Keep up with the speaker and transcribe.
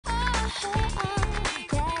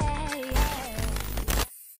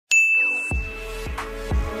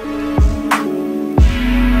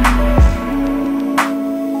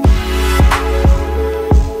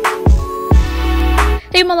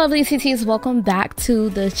lovely TTs, welcome back to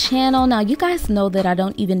the channel. Now you guys know that I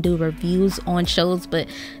don't even do reviews on shows, but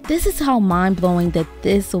this is how mind-blowing that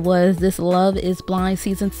this was. This Love is Blind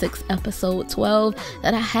season 6 episode 12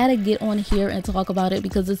 that I had to get on here and talk about it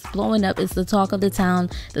because it's blowing up. It's the talk of the town,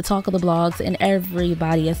 the talk of the blogs, and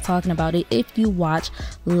everybody is talking about it if you watch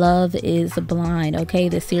Love is Blind, okay,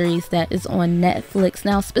 the series that is on Netflix.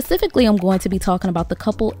 Now specifically I'm going to be talking about the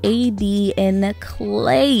couple AD and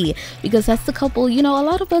Clay, because that's the couple, you know, a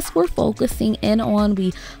lot of us were focusing in on,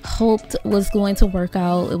 we hoped was going to work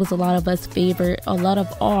out. It was a lot of us favorite, a lot of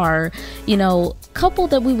our, you know, couple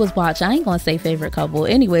that we was watching. I ain't gonna say favorite couple.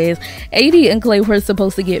 Anyways, AD and Clay were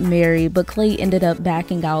supposed to get married, but Clay ended up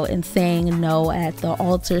backing out and saying no at the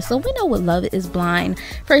altar. So we know what Love is Blind.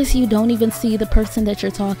 First, you don't even see the person that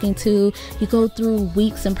you're talking to. You go through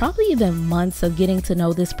weeks and probably even months of getting to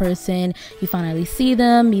know this person. You finally see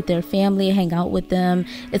them, meet their family, hang out with them.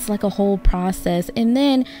 It's like a whole process, and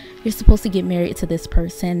then you're supposed to get married to this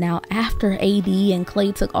person. Now after AD and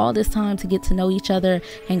Clay took all this time to get to know each other,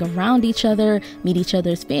 hang around each other, meet each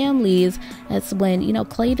other's families, that's when, you know,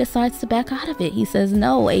 Clay decides to back out of it. He says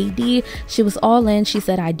no. AD, she was all in, she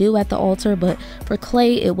said I do at the altar, but for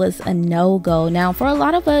Clay it was a no-go. Now for a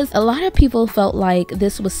lot of us, a lot of people felt like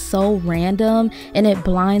this was so random and it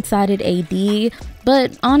blindsided AD.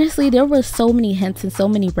 But honestly, there were so many hints and so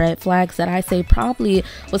many red flags that I say probably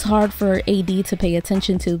was hard for AD to pay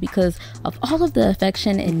attention to because of all of the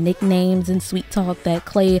affection and nicknames and sweet talk that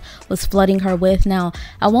Clay was flooding her with. Now,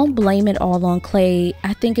 I won't blame it all on Clay.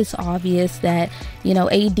 I think it's obvious that, you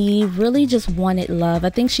know, AD really just wanted love.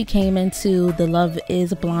 I think she came into the Love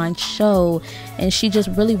is Blind show and she just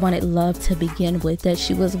really wanted love to begin with, that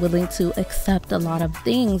she was willing to accept a lot of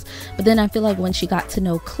things. But then I feel like when she got to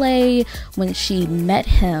know Clay, when she met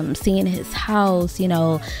him, seeing his house, you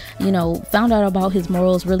know, found out about his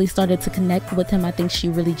morals, really started to connect with him, I think she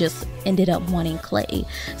really just ended up wanting Clay.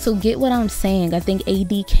 So get what I'm saying? I think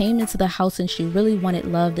AD came into the house and she really wanted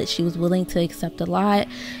love, that she was willing to accept a lot,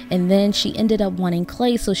 and then she ended up wanting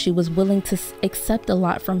Clay, so she was willing to accept a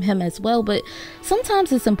lot from him as well. But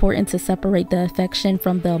sometimes it's important to separate the affection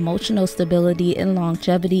from the emotional stability and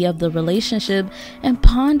longevity of the relationship and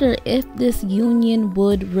ponder if this union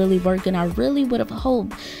would really work. And I really would have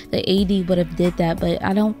hoped that AD would have did that, but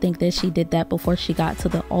I don't think that she did that before she got to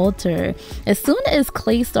the altar. As soon as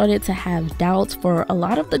Clay started to have doubts for a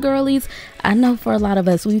lot of the girlies, I know for a lot of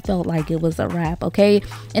us, we felt like it was a wrap, okay?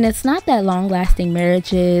 And it's not that long-lasting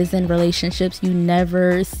marriages and relationships you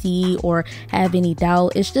never see or have any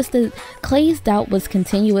doubt. It's just that Clay's doubt was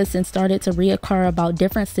continuous and started to reoccur about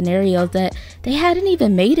different scenarios that they hadn't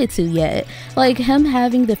even made it to yet. Like him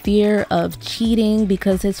having the fear of cheating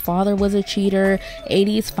because his father was a cheater,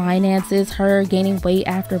 AD's finances, her gaining weight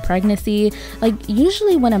after pregnancy. Like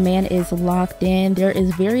usually when a man is locked in, there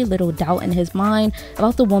is very little doubt in his mind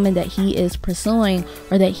about the woman that he is pursuing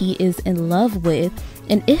or that he is in love with.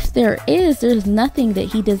 And if there is, there's nothing that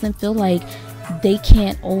he doesn't feel like they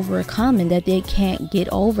can't overcome and that they can't get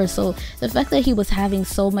over. So the fact that he was having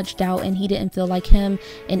so much doubt and he didn't feel like him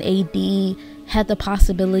and AD had the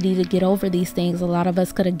possibility to get over these things, a lot of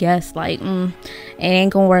us could have guessed like, it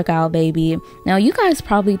ain't gonna work out, baby. Now you guys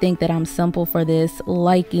probably think that I'm simple for this,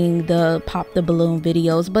 liking the pop the balloon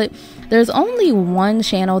videos, but there's only one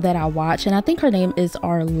channel that I watch, and I think her name is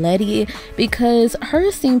Arletty, because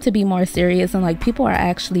hers seem to be more serious and like people are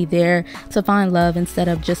actually there to find love instead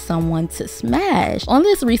of just someone to smash. On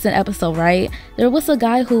this recent episode, right, there was a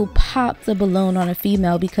guy who popped a balloon on a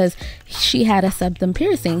female because she had a septum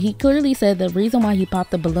piercing. He clearly said the reason why he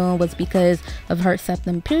popped the balloon was because of her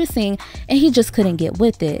septum piercing and he just couldn't get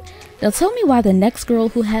with it. Now tell me why the next girl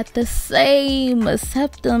who had the same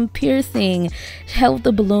septum piercing held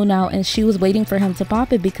the balloon out and she was waiting for him to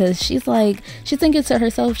pop it, because she's thinking to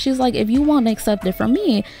herself, she's like, if you won't accept it from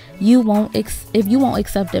me, you won't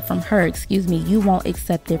accept it from her, excuse me, you won't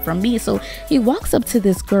accept it from me. So he walks up to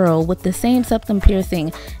this girl with the same septum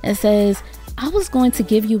piercing and says, I was going to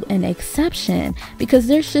give you an exception because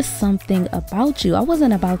there's just something about you. I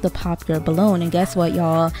wasn't about to pop your balloon. And guess what,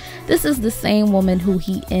 y'all? This is the same woman who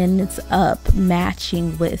he ends up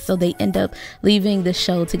matching with. So they end up leaving the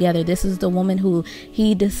show together. This is the woman who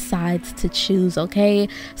he decides to choose, okay?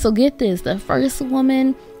 So get this, the first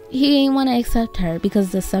woman, he ain't want to accept her because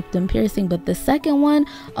of the septum piercing. But the second one,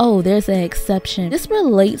 oh, there's an exception. This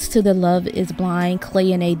relates to the Love is Blind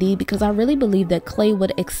Clay and AD, because I really believe that Clay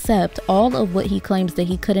would accept all of what he claims that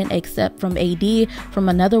he couldn't accept from AD from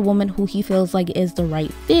another woman who he feels like is the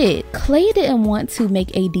right fit. Clay didn't want to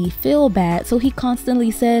make AD feel bad, so he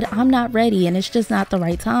constantly said, I'm not ready and it's just not the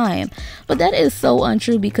right time. But that is so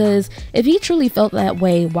untrue, because if he truly felt that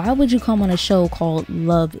way, why would you come on a show called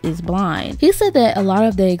Love is Blind? He said that a lot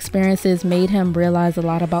of the experiences made him realize a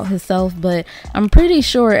lot about himself, but I'm pretty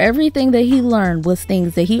sure everything that he learned was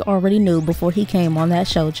things that he already knew before he came on that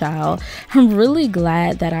show, child. I'm really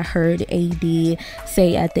glad that I heard AD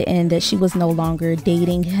say at the end that she was no longer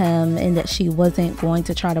dating him and that she wasn't going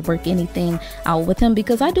to try to work anything out with him,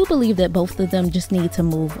 because I do believe that both of them just need to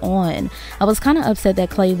move on. I was kind of upset that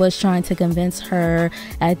Clay was trying to convince her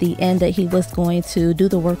at the end that he was going to do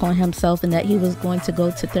the work on himself and that he was going to go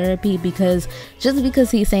to therapy, because just because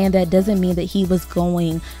he's saying that doesn't mean that he was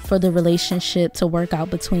going for the relationship to work out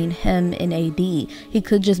between him and AD. He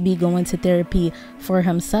could just be going to therapy for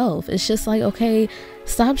himself. It's just like, okay,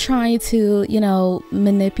 stop trying to, you know,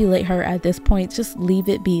 manipulate her at this point. Just leave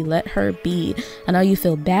it be. Let her be. I know you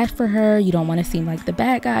feel bad for her. You don't want to seem like the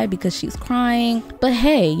bad guy because she's crying. But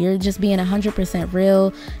hey, you're just being 100%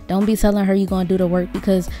 real. Don't be telling her you're going to do the work,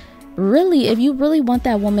 because really, if you really want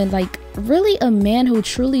that woman, like really a man who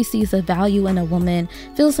truly sees the value in a woman,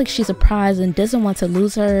 feels like she's a prize and doesn't want to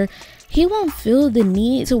lose her, he won't feel the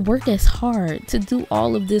need to work as hard to do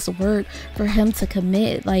all of this work for him to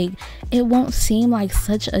commit. Like, it won't seem like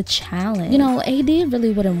such a challenge. You know, AD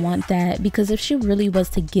really wouldn't want that, because if she really was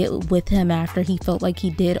to get with him after he felt like he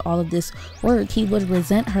did all of this work, he would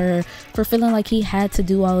resent her for feeling like he had to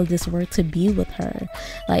do all of this work to be with her.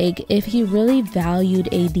 Like, if he really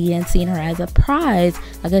valued AD and seen her as a prize,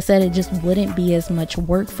 like I said, it just wouldn't be as much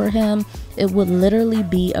work for him. It would literally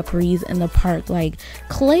be a breeze in the park. Like,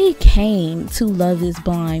 Clay came to Love is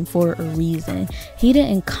Blind for a reason. He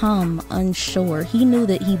didn't come unsure. He knew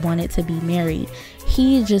that he wanted to be married.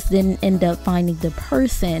 He just didn't end up finding the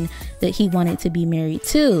person that he wanted to be married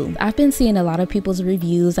to. I've been seeing a lot of people's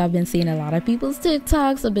reviews. I've been seeing a lot of people's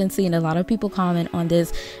TikToks. I've been seeing a lot of people comment on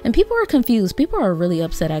this, and people are confused. People are really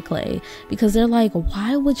upset at Clay, because they're like,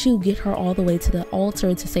 why would you get her all the way to the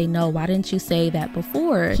altar to say no? Why didn't you say that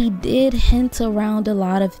before? He did hint around a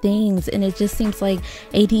lot of things, and it just seems like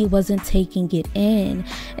AD wasn't taking it in.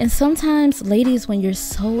 And sometimes, ladies, when you're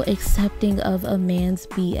so accepting of a man's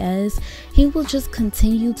BS, he will just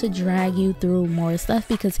continue to drag you through more stuff,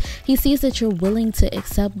 because he sees that you're willing to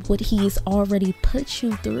accept what he's already put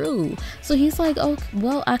you through. So he's like, oh,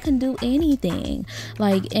 well, I can do anything.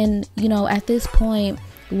 Like, and you know, at this point,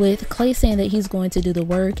 with Clay saying that he's going to do the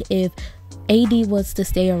work, if AD was to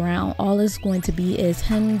stay around, all it's going to be is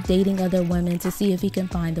him dating other women to see if he can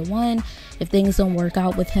find the one. If things don't work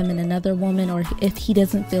out with him and another woman, or if he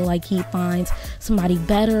doesn't feel like he finds somebody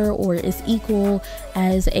better or is equal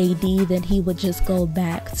as AD, then he would just go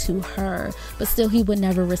back to her. But still, he would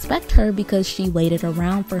never respect her because she waited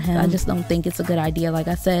around for him. I just don't think it's a good idea. Like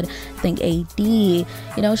I said, I think AD, you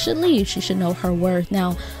know, should leave. She should know her worth.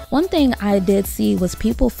 Now, one thing I did see was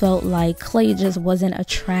people felt like Clay just wasn't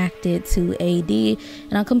attracted to AD,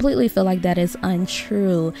 and I completely feel like that is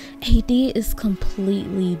untrue. AD is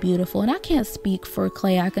completely beautiful, and I can't speak for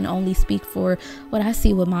Clay. I can only speak for what I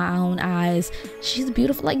see with my own eyes. She's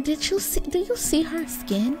beautiful. Like, do you see her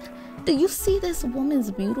skin? Do you see this woman's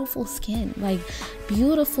beautiful skin? Like,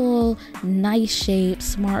 beautiful, nice shape,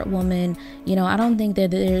 smart woman. You know, I don't think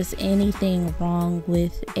that there's anything wrong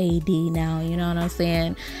with AD now. You know what I'm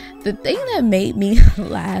saying? The thing that made me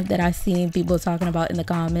laugh that I've seen people talking about in the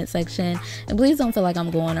comment section, and please don't feel like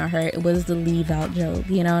I'm going on her, it was the leave out joke.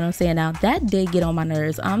 You know what I'm saying? Now, that did get on my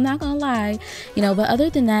nerves. I'm not gonna lie. You know, but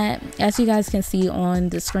other than that, as you guys can see on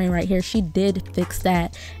the screen right here, she did fix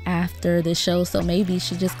that after the show. So maybe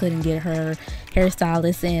she just couldn't get her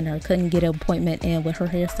hairstylist in, or couldn't get an appointment in with her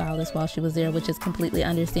hairstylist while she was there, which is completely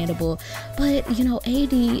understandable. But you know,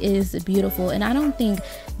 AD is beautiful, and I don't think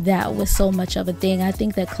that was so much of a thing. I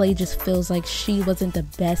think that Clay just feels like she wasn't the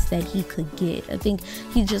best that he could get. I think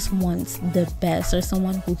he just wants the best, or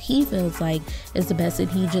someone who he feels like is the best, and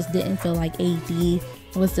he just didn't feel like AD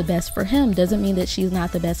was the best for him. Doesn't mean that she's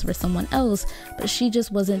not the best for someone else, but she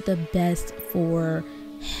just wasn't the best for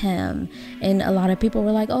him. And a lot of people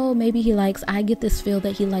were like, oh, maybe he likes, I get this feel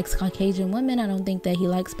that he likes Caucasian women. I don't think that he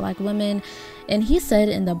likes black women. And he said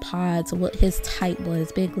in the pods what his type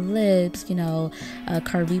was: big lips, you know, a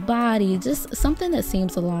curvy body, just something that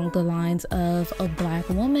seems along the lines of a black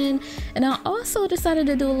woman. And I also decided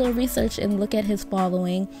to do a little research and look at his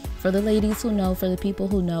following. For the ladies who know, for the people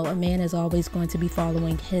who know, a man is always going to be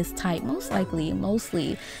following his type. Most likely,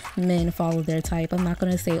 mostly men follow their type. I'm not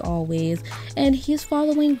going to say always. And he's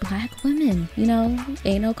following black women, you know,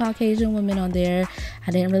 ain't no Caucasian women on there.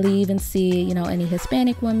 I didn't really even see, you know, any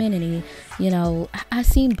Hispanic women, any, you know, I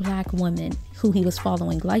seen black women who he was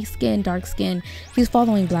following, light skin, dark skin. He's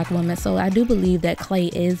following black women. So I do believe that Clay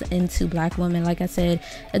is into black women. Like I said,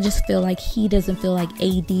 I just feel like he doesn't feel like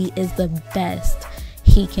AD is the best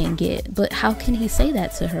he can get. But how can he say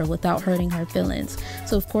that to her without hurting her feelings?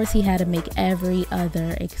 So of course he had to make every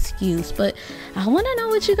other excuse. But I want to know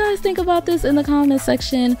what you guys think about this in the comment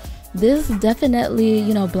section. This definitely,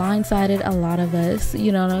 you know, blindsided a lot of us, you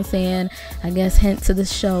know what I'm saying? I guess hint to the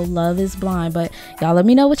show, Love is Blind. But y'all let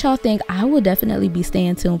me know what y'all think. I will definitely be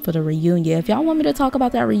staying tuned for the reunion. If y'all want me to talk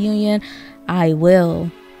about that reunion, I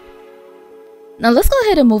will. Now let's go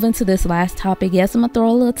ahead and move into this last topic. Yes, I'm gonna throw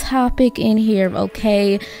a little topic in here,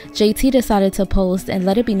 okay? JT decided to post and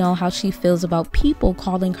let it be known how she feels about people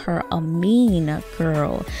calling her a mean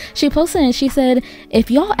girl. She posted and she said, if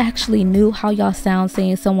y'all actually knew how y'all sound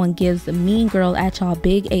saying someone gives a mean girl at y'all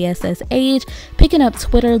big ass age, picking up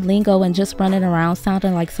Twitter lingo and just running around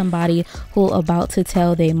sounding like somebody who about to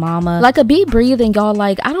tell they mama, like a bee breathing, y'all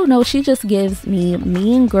like, I don't know, she just gives me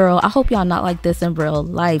mean girl. I hope y'all not like this in real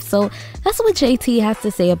life. So that's what JT has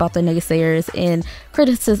to say about the naysayers and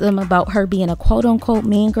criticism about her being a quote-unquote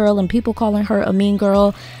mean girl and people calling her a mean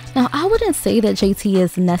girl. Now, I wouldn't say that JT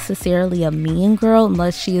is necessarily a mean girl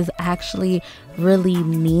unless she is actually really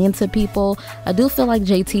mean to people. I do feel like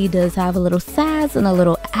JT does have a little sass and a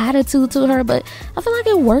little attitude to her, but I feel like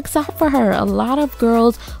it works out for her. A lot of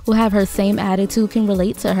girls who have her same attitude can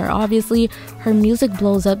relate to her. Obviously, her music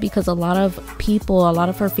blows up because a lot of people, a lot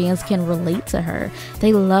of her fans can relate to her.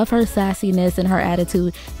 They love her sassiness and her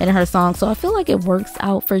attitude and her songs. So I feel like it works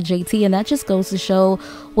out for JT, and that just goes to show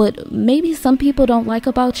what maybe some people don't like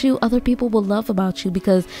about you, other people will love about you,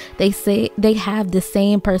 because they say they have the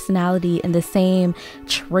same personality and the same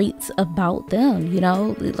traits about them. You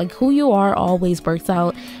know, like who you are always works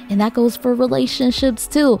out, and that goes for relationships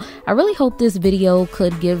too. I really hope this video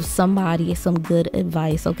could give somebody some good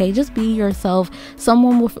advice. Okay, just be yourself.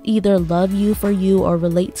 Someone will either love you for you or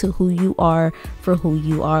relate to who you are for who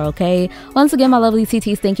you are. Okay, once again, my lovely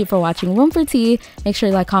TTs, thank you for watching Room for Tea. Make sure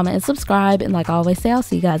you like, comment, and subscribe, and like I always say, I'll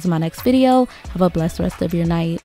see you guys in my next video. Have a blessed rest of your night.